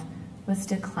health was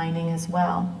declining as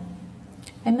well.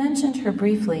 I mentioned her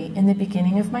briefly in the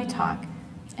beginning of my talk,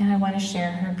 and I want to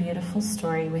share her beautiful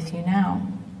story with you now.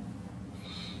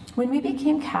 When we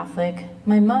became Catholic,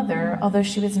 my mother, although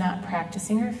she was not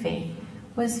practicing her faith,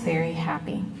 was very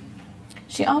happy.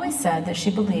 She always said that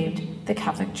she believed the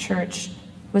Catholic Church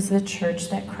was the church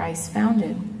that Christ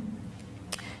founded.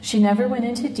 She never went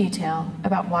into detail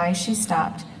about why she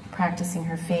stopped practicing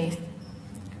her faith,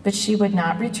 but she would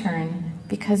not return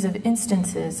because of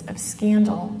instances of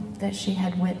scandal that she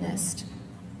had witnessed.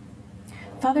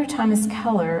 Father Thomas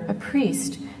Keller, a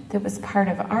priest that was part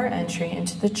of our entry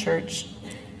into the church,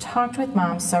 talked with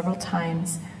Mom several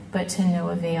times, but to no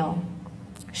avail.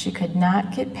 She could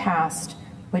not get past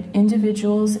what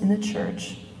individuals in the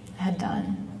church had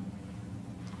done.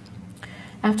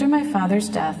 After my father's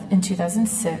death in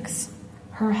 2006,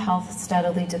 her health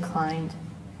steadily declined.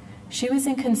 She was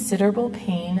in considerable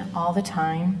pain all the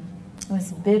time,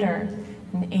 was bitter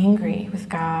and angry with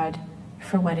God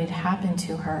for what had happened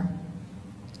to her.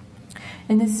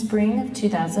 In the spring of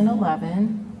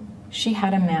 2011, she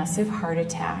had a massive heart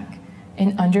attack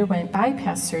and underwent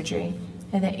bypass surgery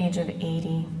at the age of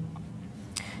 80.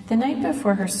 The night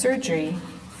before her surgery,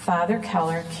 Father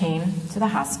Keller came to the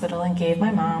hospital and gave my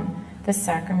mom the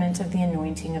sacrament of the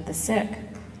anointing of the sick.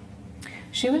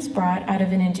 She was brought out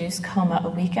of an induced coma a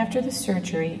week after the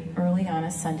surgery, early on a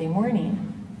Sunday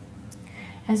morning.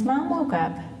 As Mom woke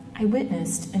up, I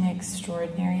witnessed an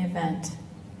extraordinary event.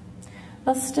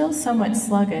 While still somewhat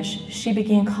sluggish, she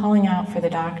began calling out for the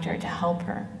doctor to help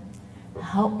her.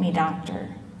 "Help me, doctor.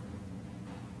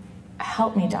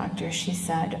 Help me, doctor," she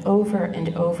said over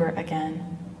and over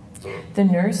again. The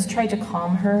nurse tried to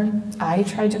calm her. I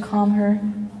tried to calm her,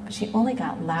 but she only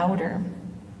got louder.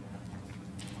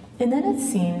 And then it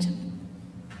seemed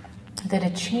that a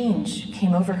change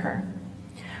came over her.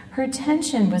 Her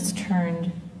attention was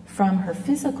turned from her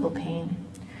physical pain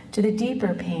to the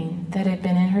deeper pain that had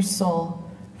been in her soul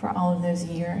for all of those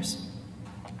years.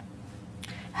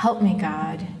 "Help me,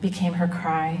 God," became her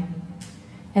cry.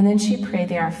 And then she prayed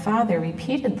the Our Father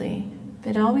repeatedly,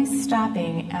 but always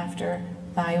stopping after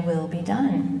 "Thy will be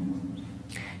done."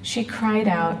 She cried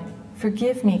out,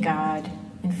 "Forgive me, God,"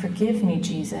 and "Forgive me,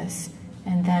 Jesus,"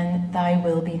 and then "Thy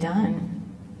will be done."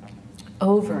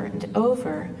 Over and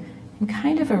over, in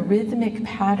kind of a rhythmic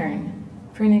pattern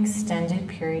for an extended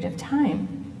period of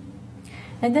time.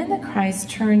 And then the cries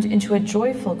turned into a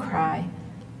joyful cry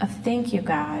of "Thank you,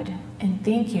 God," and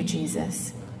 "Thank you,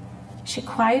 Jesus." She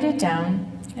quieted down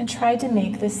and tried to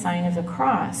make the sign of the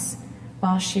cross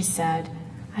while she said,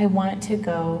 "I want to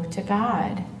go to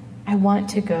God. I want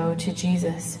to go to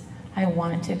Jesus. I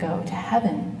want to go to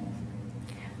heaven."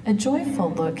 A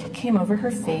joyful look came over her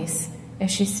face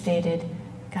as she stated,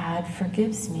 "God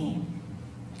forgives me."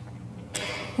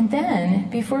 And then,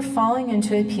 before falling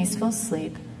into a peaceful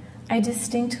sleep, I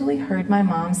distinctly heard my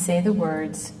mom say the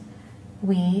words,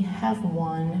 "We have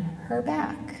won her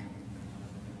back."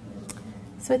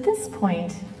 So at this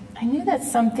point, I knew that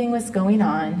something was going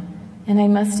on, and I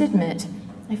must admit,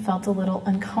 I felt a little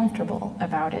uncomfortable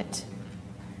about it.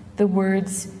 The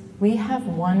words, "We have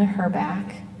won her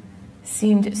back,"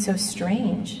 seemed so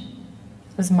strange.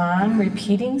 Was Mom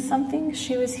repeating something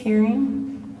she was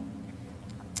hearing?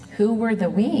 Who were the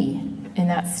 "we" in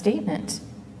that statement?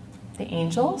 The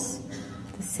angels?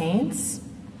 The saints?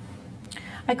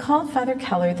 I called Father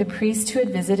Keller, the priest who had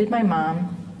visited my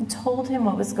mom, and told him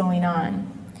what was going on.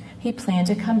 He planned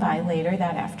to come by later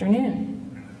that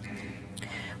afternoon.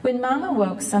 When Mom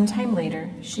awoke sometime later,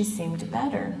 she seemed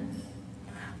better.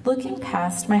 Looking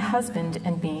past my husband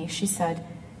and me, she said,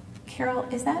 "Carol,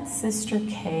 is that Sister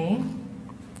Kay?"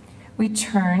 We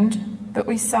turned, but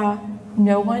we saw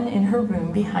no one in her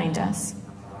room behind us.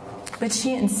 But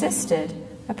she insisted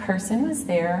a person was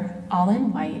there, all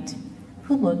in white,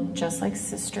 who looked just like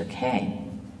Sister Kay.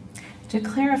 To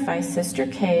clarify, Sister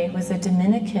Kay was a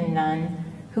Dominican nun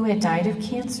who had died of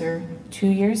cancer 2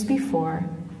 years before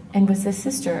and was the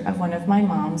sister of one of my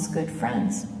mom's good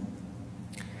friends.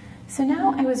 So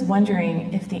now I was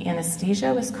wondering if the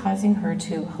anesthesia was causing her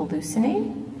to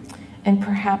hallucinate, and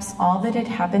perhaps all that had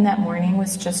happened that morning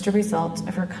was just a result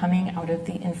of her coming out of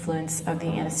the influence of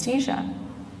the anesthesia.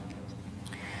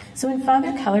 So when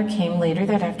Father Keller came later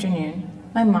that afternoon,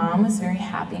 my mom was very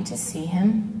happy to see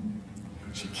him.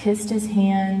 She kissed his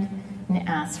hand and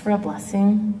asked for a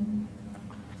blessing.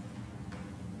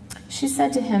 She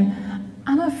said to him,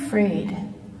 "I'm afraid."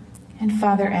 And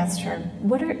Father asked her,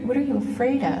 what are you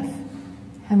afraid of?"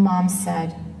 And Mom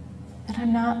said, "That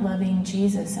I'm not loving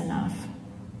Jesus enough."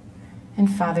 And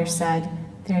Father said,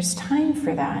 "There's time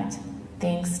for that,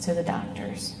 thanks to the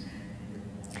doctors."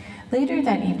 Later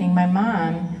that evening, my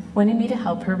mom wanted me to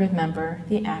help her remember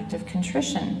the act of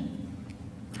contrition.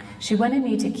 She wanted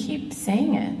me to keep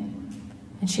saying it,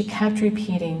 and she kept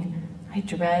repeating, "I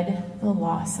dread the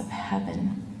loss of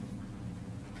heaven."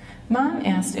 Mom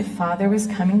asked if Father was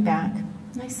coming back,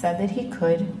 and I said that he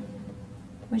could.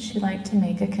 Would she like to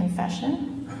make a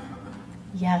confession?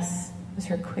 "Yes," was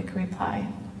her quick reply.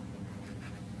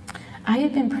 I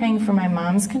had been praying for my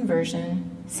mom's conversion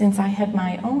since I had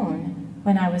my own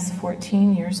when I was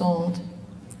 14 years old.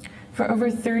 For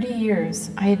over 30 years,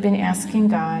 I had been asking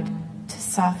God to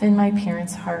soften my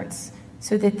parents' hearts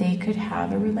so that they could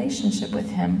have a relationship with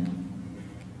Him.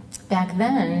 Back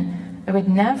then, I would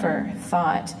never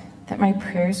thought that my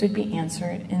prayers would be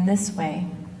answered in this way,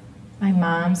 my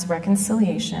mom's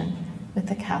reconciliation with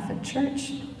the Catholic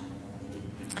Church.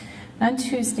 On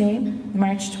Tuesday,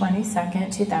 March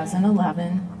 22nd,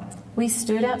 2011, we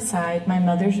stood outside my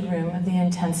mother's room of the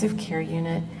intensive care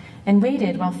unit and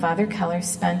waited while Father Keller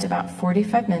spent about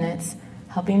 45 minutes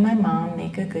helping my mom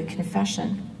make a good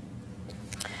confession.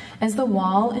 As the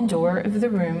wall and door of the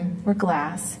room were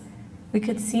glass, we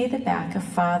could see the back of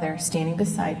Father standing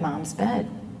beside Mom's bed.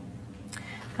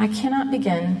 I cannot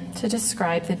begin to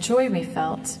describe the joy we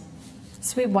felt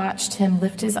as we watched him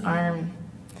lift his arm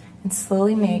and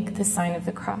slowly make the sign of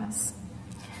the cross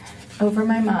over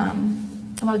my mom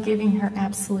while giving her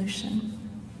absolution.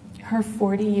 Her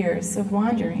 40 years of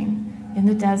wandering in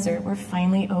the desert were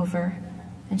finally over,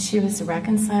 and she was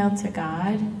reconciled to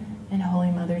God and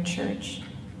Holy Mother Church.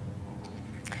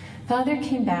 Father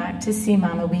came back to see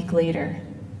Mom a week later.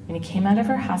 When he came out of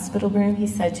her hospital room, he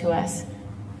said to us,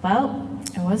 "Well,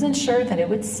 I wasn't sure that it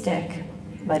would stick,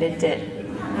 but it did."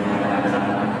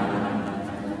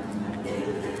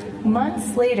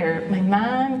 Months later, my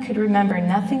mom could remember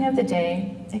nothing of the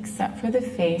day except for the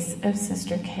face of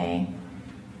Sister Kay.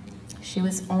 She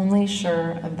was only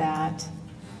sure of that.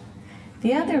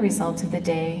 The other result of the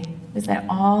day was that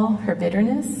all her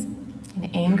bitterness and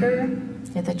anger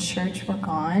at the church were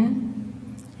gone,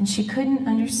 and she couldn't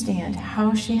understand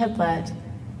how she had let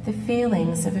the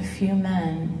feelings of a few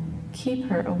men keep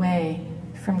her away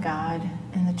from God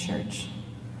and the church.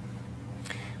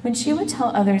 When she would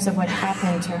tell others of what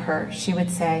happened to her, she would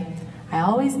say, "I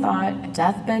always thought a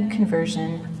deathbed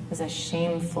conversion was a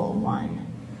shameful one.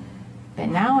 But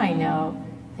now I know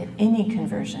that any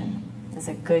conversion is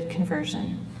a good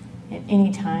conversion, and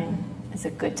any time is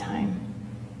a good time."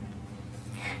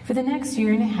 For the next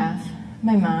year and a half,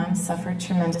 my mom suffered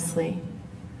tremendously.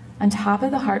 On top of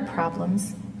the heart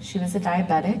problems, she was a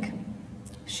diabetic.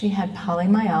 She had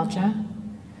polymyalgia.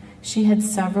 She had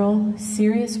several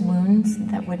serious wounds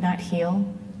that would not heal.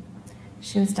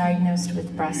 She was diagnosed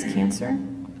with breast cancer.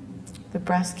 The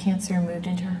breast cancer moved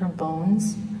into her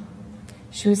bones.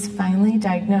 She was finally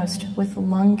diagnosed with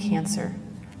lung cancer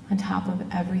on top of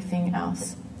everything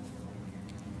else.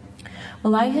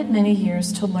 Well, I had many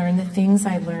years to learn the things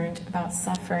I learned about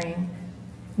suffering.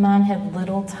 Mom had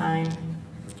little time.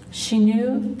 She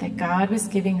knew that God was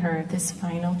giving her this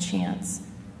final chance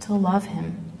to love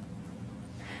him.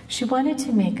 She wanted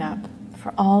to make up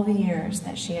for all the years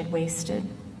that she had wasted.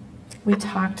 We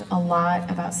talked a lot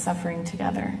about suffering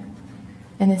together,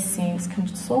 and the saints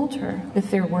consoled her with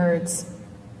their words.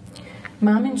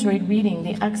 Mom enjoyed reading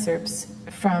the excerpts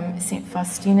from St.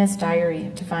 Faustina's Diary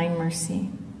of Divine Mercy.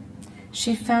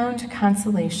 She found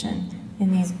consolation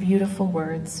in these beautiful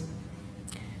words.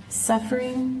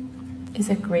 Suffering is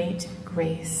a great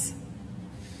grace.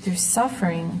 Through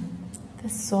suffering, the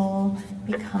soul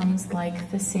becomes like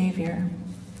the Savior.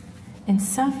 In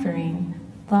suffering,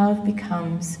 love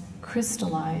becomes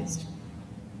crystallized.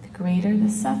 The greater the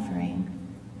suffering,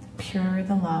 the purer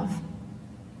the love.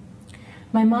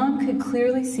 My mom could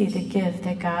clearly see the gift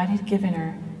that God had given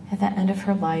her at the end of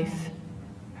her life.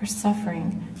 Her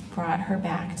suffering brought her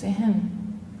back to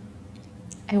him.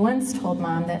 I once told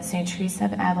Mom that St. Teresa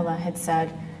of Avila had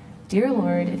said, "Dear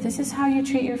Lord, if this is how you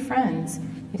treat your friends,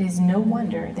 it is no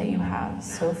wonder that you have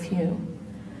so few."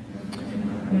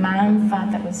 Mom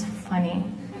thought that was funny,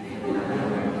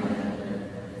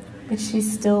 but she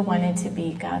still wanted to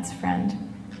be God's friend.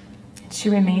 She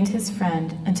remained his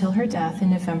friend until her death in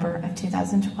November of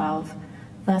 2012,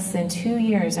 less than 2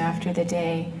 years after the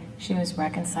day she was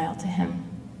reconciled to him.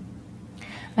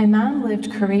 My mom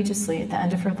lived courageously at the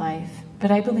end of her life,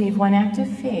 but I believe one act of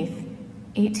faith,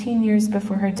 18 years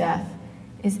before her death,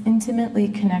 is intimately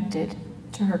connected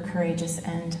to her courageous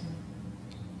end.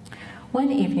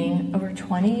 One evening, over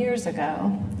 20 years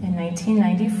ago, in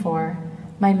 1994,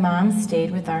 my mom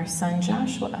stayed with our son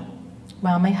Joshua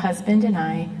while my husband and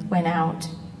I went out.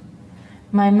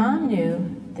 My mom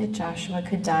knew that Joshua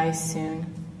could die soon.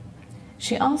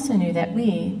 She also knew that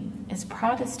we, as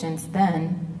Protestants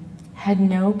then, had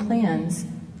no plans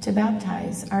to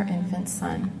baptize our infant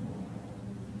son.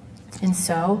 And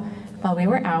so, while we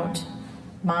were out,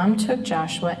 Mom took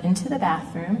Joshua into the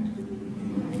bathroom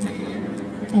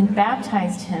and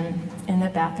baptized him in the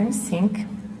bathroom sink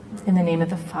in the name of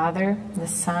the Father, the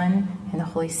Son, and the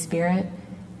Holy Spirit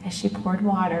as she poured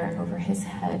water over his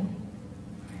head.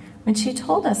 When she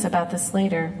told us about this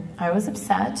later, I was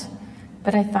upset,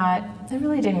 but I thought it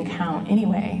really didn't count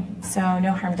anyway, so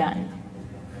no harm done.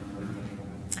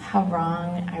 How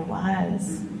wrong I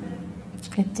was.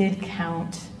 It did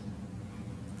count,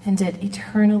 and it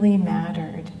eternally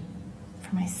mattered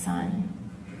for my son.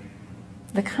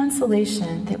 The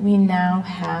consolation that we now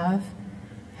have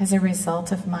as a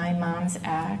result of my mom's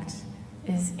act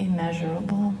is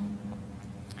immeasurable.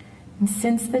 And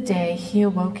since the day he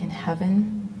awoke in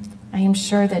heaven, I am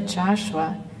sure that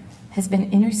Joshua has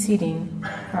been interceding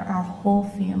for our whole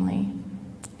family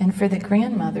and for the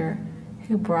grandmother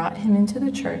who brought him into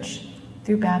the church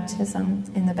through baptism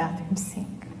in the bathroom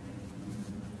sink.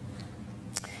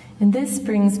 And this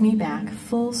brings me back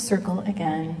full circle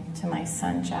again to my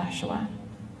son Joshua.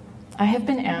 I have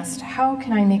been asked, how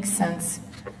can I make sense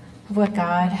of what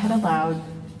God had allowed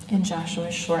in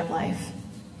Joshua's short life?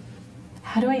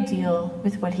 How do I deal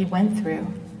with what he went through?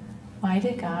 Why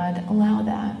did God allow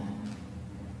that?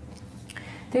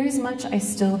 There is much I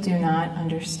still do not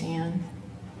understand.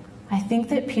 I think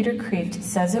that Peter Kreeft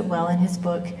says it well in his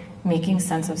book, Making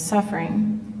Sense of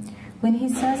Suffering, when he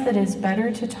says that it is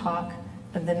better to talk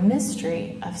of the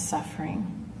mystery of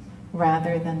suffering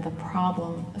rather than the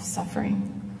problem of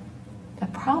suffering. The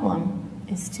problem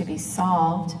is to be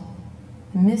solved.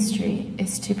 The mystery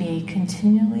is to be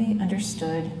continually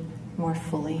understood more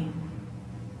fully.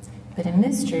 But a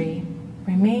mystery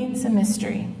remains a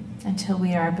mystery until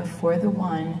we are before the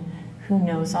one who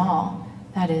knows all,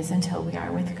 that is, until we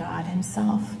are with God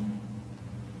himself.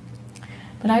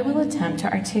 But I will attempt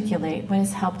to articulate what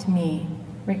has helped me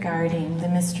regarding the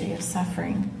mystery of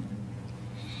suffering.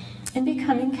 In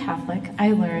becoming Catholic,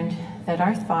 I learned that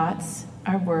our thoughts,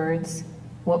 our words,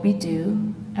 what we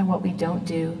do, and what we don't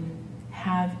do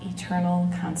have eternal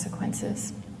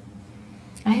consequences.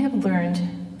 I have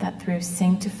learned that through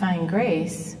sanctifying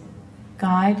grace,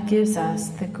 God gives us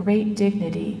the great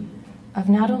dignity of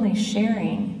not only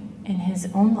sharing in his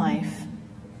own life,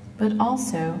 but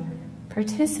also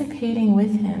participating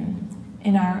with him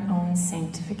in our own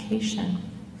sanctification.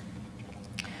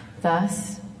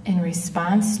 Thus, in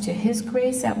response to his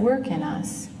grace at work in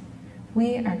us,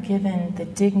 we are given the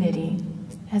dignity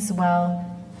as well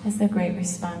as the great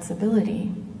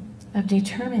responsibility of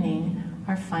determining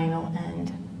our final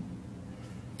end.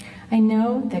 I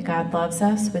know that God loves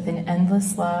us with an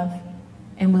endless love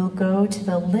and will go to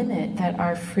the limit that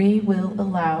our free will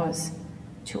allows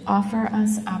to offer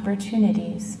us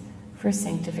opportunities for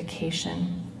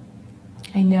sanctification.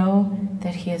 I know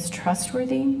that he is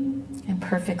trustworthy and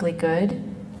perfectly good.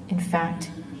 In fact,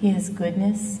 he is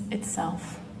goodness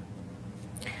itself.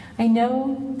 I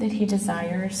know that he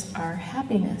desires our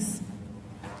happiness.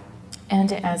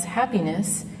 And as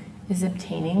happiness is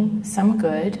obtaining some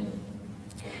good,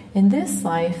 in this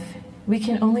life we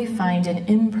can only find an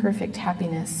imperfect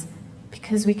happiness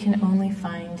because we can only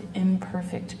find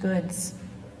imperfect goods.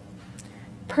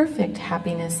 Perfect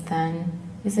happiness, then,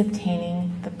 is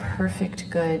obtaining the perfect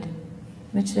good,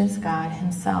 which is God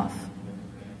himself.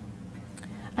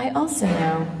 I also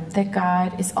know that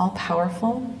God is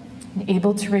all-powerful and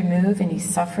able to remove any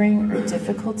suffering or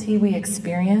difficulty we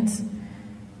experience.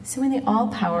 So when the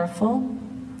all-powerful,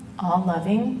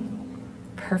 all-loving,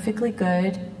 perfectly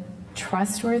good,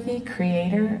 trustworthy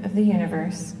creator of the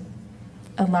universe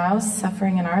allows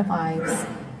suffering in our lives,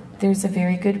 there's a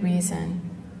very good reason.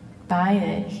 By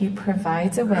it, he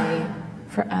provides a way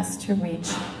for us to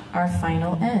reach our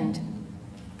final end,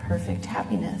 perfect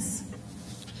happiness.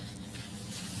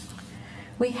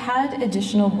 We had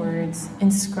additional words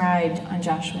inscribed on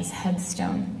Joshua's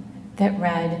headstone that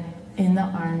read, "In the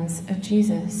arms of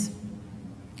Jesus."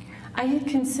 I had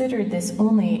considered this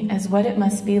only as what it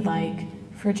must be like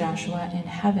for Joshua in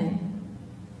heaven.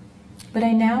 But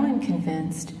I now am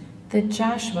convinced that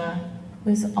Joshua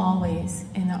was always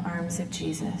in the arms of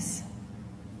Jesus.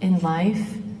 In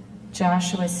life,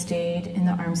 Joshua stayed in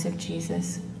the arms of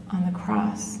Jesus on the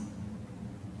cross.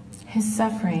 His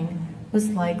suffering was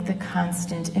like the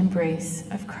constant embrace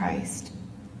of Christ.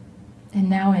 And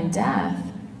now in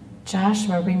death,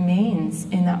 Joshua remains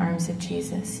in the arms of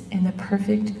Jesus in the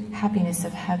perfect happiness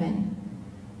of heaven,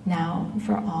 now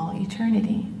for all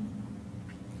eternity.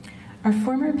 Our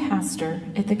former pastor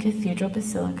at the Cathedral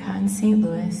Basilica in St.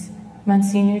 Louis,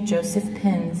 Monsignor Joseph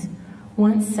Pins,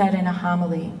 once said in a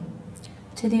homily,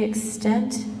 "To the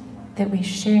extent that we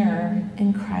share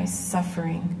in Christ's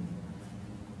suffering,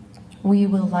 we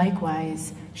will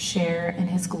likewise share in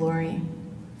his glory."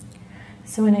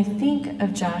 So when I think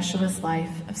of Joshua's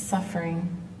life of suffering,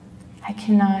 I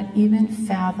cannot even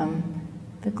fathom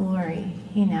the glory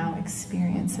he now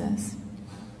experiences.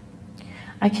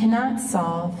 I cannot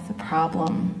solve the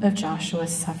problem of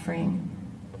Joshua's suffering,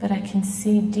 but I can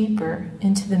see deeper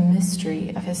into the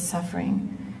mystery of his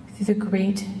suffering through the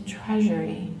great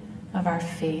treasury of our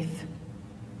faith.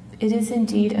 It is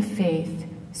indeed a faith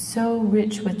so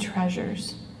rich with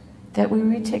treasures that were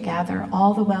we to gather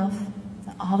all the wealth,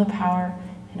 all the power,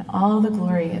 and all the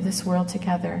glory of this world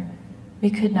together, we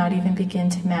could not even begin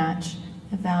to match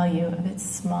the value of its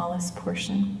smallest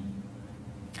portion.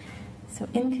 So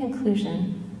in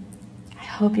conclusion, I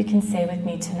hope you can say with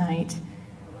me tonight,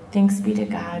 thanks be to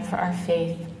God for our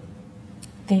faith.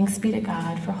 Thanks be to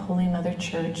God for Holy Mother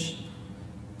Church.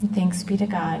 And thanks be to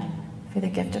God for the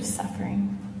gift of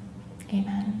suffering.